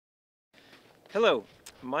Hello,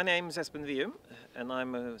 my name is Espen Vium and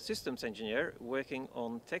I'm a systems engineer working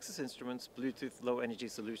on Texas Instruments Bluetooth Low Energy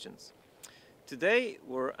Solutions. Today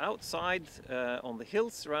we're outside on the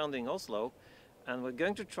hills surrounding Oslo, and we're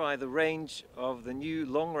going to try the range of the new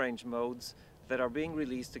long-range modes that are being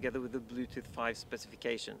released together with the Bluetooth 5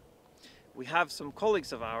 specification. We have some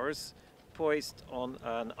colleagues of ours poised on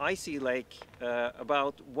an icy lake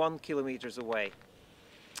about 1 kilometer away.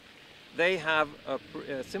 They have a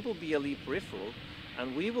simple BLE peripheral,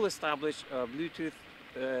 and we will establish a Bluetooth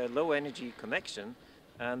low energy connection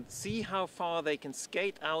and see how far they can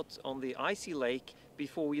skate out on the icy lake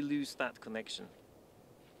before we lose that connection.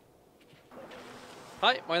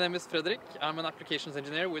 Hi, my name is Fredrik. I'm an applications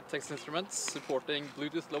engineer with Texas Instruments supporting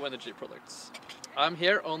Bluetooth low energy products. I'm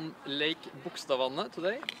here on Lake Bogstadvannet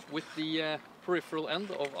today with the peripheral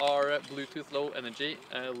end of our Bluetooth low energy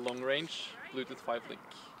long range Bluetooth 5 link.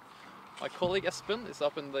 My colleague Espen is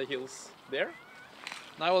up in the hills there.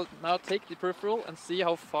 Now I'll take the peripheral and see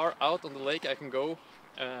how far out on the lake I can go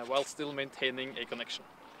while still maintaining a connection.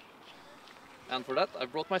 And for that I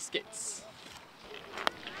brought my skates.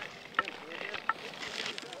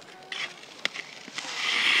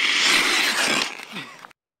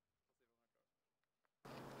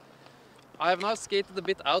 I have now skated a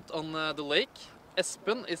bit out on the lake.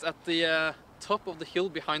 Espen is at the top of the hill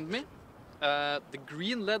behind me. The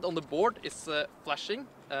green LED on the board is flashing.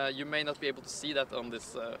 You may not be able to see that on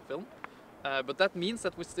this film, but that means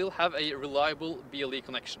that we still have a reliable BLE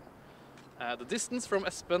connection. The distance from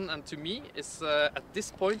Espen and to me is at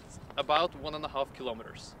this point about 1.5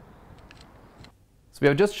 kilometers. So we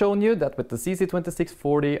have just shown you that with the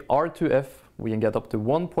CC2640R2F we can get up to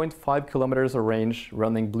 1.5 kilometers of range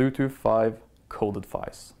running Bluetooth 5 coded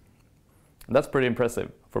PHYs. And that's pretty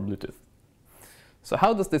impressive for Bluetooth. So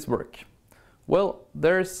how does this work? Well,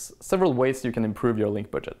 there's several ways you can improve your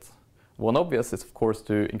link budget. One obvious is of course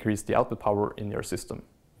to increase the output power in your system.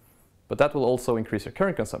 But that will also increase your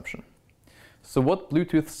current consumption. So what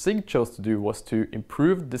Bluetooth SIG chose to do was to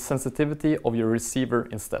improve the sensitivity of your receiver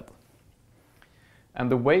instead.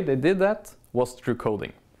 And the way they did that was through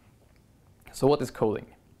coding. So what is coding?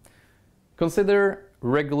 Consider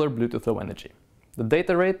regular Bluetooth low energy. The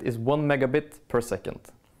data rate is 1 megabit per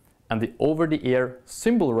second, and the over-the-air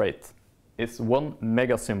symbol rate is 1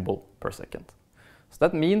 megasymbol per second. So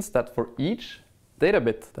that means that for each data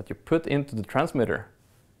bit that you put into the transmitter,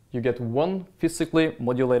 you get one physically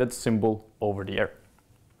modulated symbol over the air.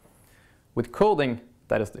 With coding,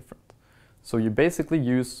 that is different. So you basically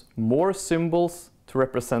use more symbols to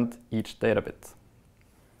represent each data bit.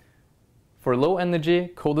 For low energy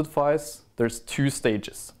coded PHYs, there's 2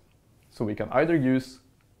 stages. So we can either use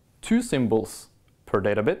 2 symbols per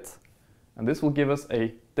data bit, and this will give us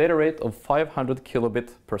a data rate of 500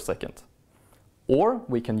 kilobit per second. Or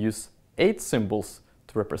we can use 8 symbols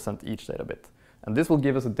to represent each data bit, and this will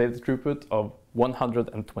give us a data throughput of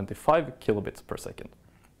 125 kilobits per second.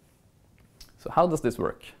 So how does this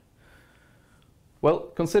work? Well,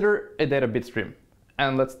 consider a data bit stream,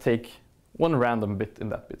 and let's take one random bit in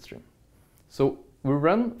that bit stream. So we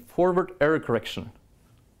run forward error correction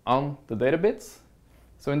on the data bits.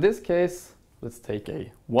 So in this case, let's take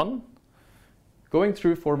a 1. Going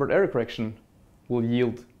through forward error correction will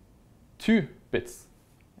yield 2 bits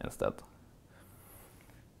instead.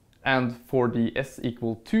 And for the s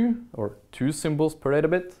equal 2, or 2 symbols per data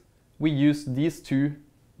bit, we use these 2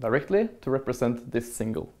 directly to represent this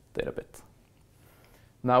single data bit.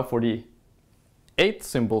 Now for the 8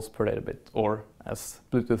 symbols per data bit, or as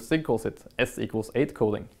Bluetooth SIG calls it, s equals 8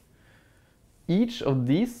 coding. Each of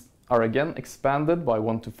these are again expanded by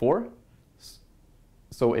 1 to 4.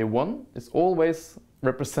 So a 1 is always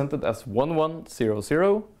represented as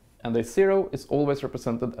 1100, and a 0 is always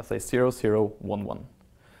represented as a 0011.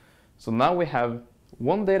 So now we have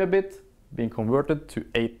 1 data bit being converted to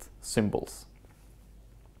 8 symbols.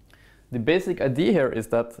 The basic idea here is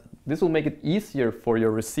that this will make it easier for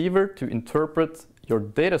your receiver to interpret your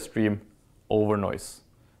data stream over noise,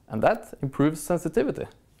 and that improves sensitivity.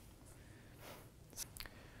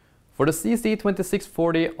 For the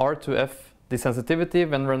CC2640R2F, the sensitivity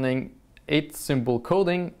when running 8 symbol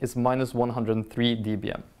coding is -103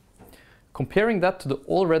 dBm. Comparing that to the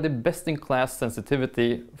already best-in-class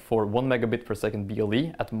sensitivity for 1 megabit per second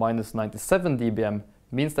BLE at -97 dBm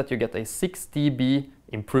means that you get a 6 dB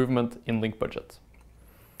improvement in link budget.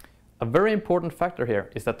 A very important factor here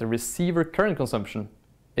is that the receiver current consumption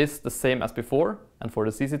is the same as before, and for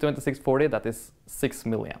the CC2640 that is 6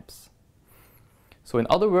 milliamps. So in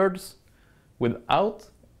other words,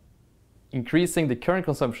 without increasing the current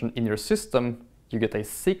consumption in your system, you get a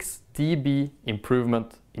 6 dB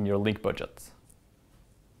improvement in your link budget.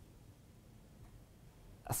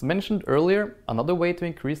 As mentioned earlier, another way to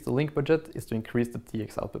increase the link budget is to increase the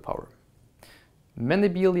TX output power. Many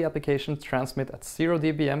BLE applications transmit at 0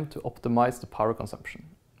 dBm to optimize the power consumption.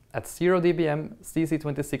 At 0 dBm,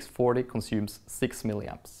 CC2640 consumes 6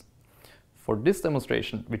 mA. For this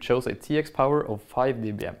demonstration, we chose a TX power of 5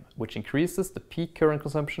 dBm, which increases the peak current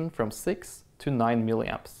consumption from 6 to 9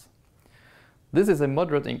 mA. This is a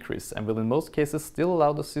moderate increase and will in most cases still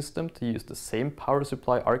allow the system to use the same power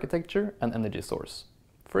supply architecture and energy source,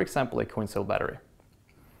 for example a coin cell battery.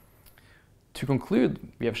 To conclude,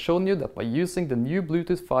 we have shown you that by using the new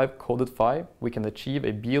Bluetooth 5 coded PHY, we can achieve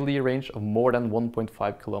a BLE range of more than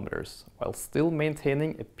 1.5 kilometers, while still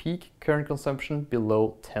maintaining a peak current consumption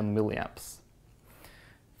below 10 mA.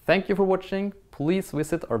 Thank you for watching. Please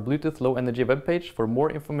visit our Bluetooth Low Energy webpage for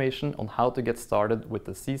more information on how to get started with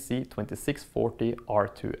the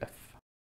CC2640R2F.